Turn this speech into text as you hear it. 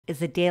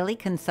Is a daily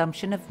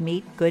consumption of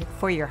meat good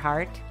for your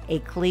heart? A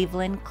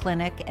Cleveland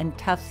Clinic and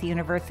Tufts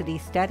University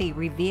study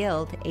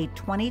revealed a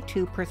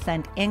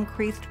 22%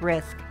 increased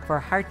risk for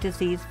heart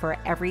disease for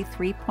every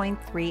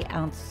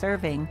 3.3-ounce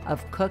serving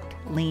of cooked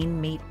lean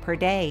meat per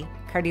day.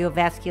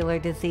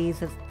 Cardiovascular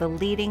disease is the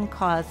leading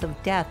cause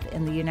of death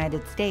in the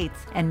United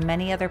States and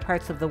many other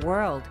parts of the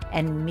world,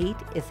 and meat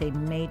is a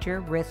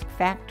major risk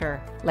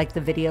factor. Like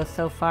the video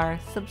so far,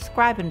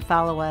 subscribe and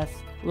follow us.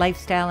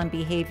 Lifestyle and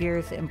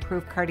behaviors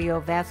improve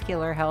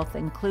cardiovascular health,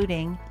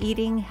 including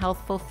eating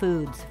healthful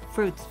foods,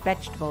 fruits,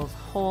 vegetables,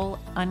 whole,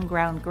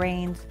 unground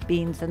grains,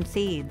 beans, and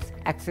seeds,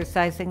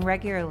 exercising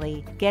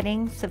regularly,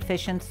 getting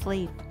sufficient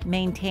sleep,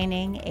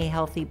 maintaining a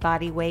healthy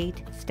body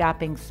weight,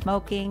 stopping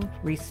smoking,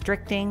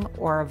 restricting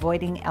or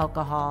avoiding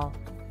alcohol.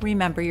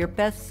 Remember, your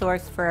best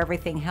source for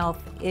everything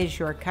health is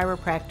your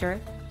chiropractor.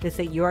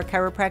 Visit your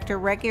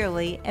chiropractor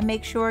regularly and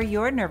make sure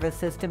your nervous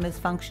system is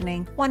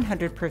functioning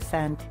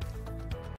 100%.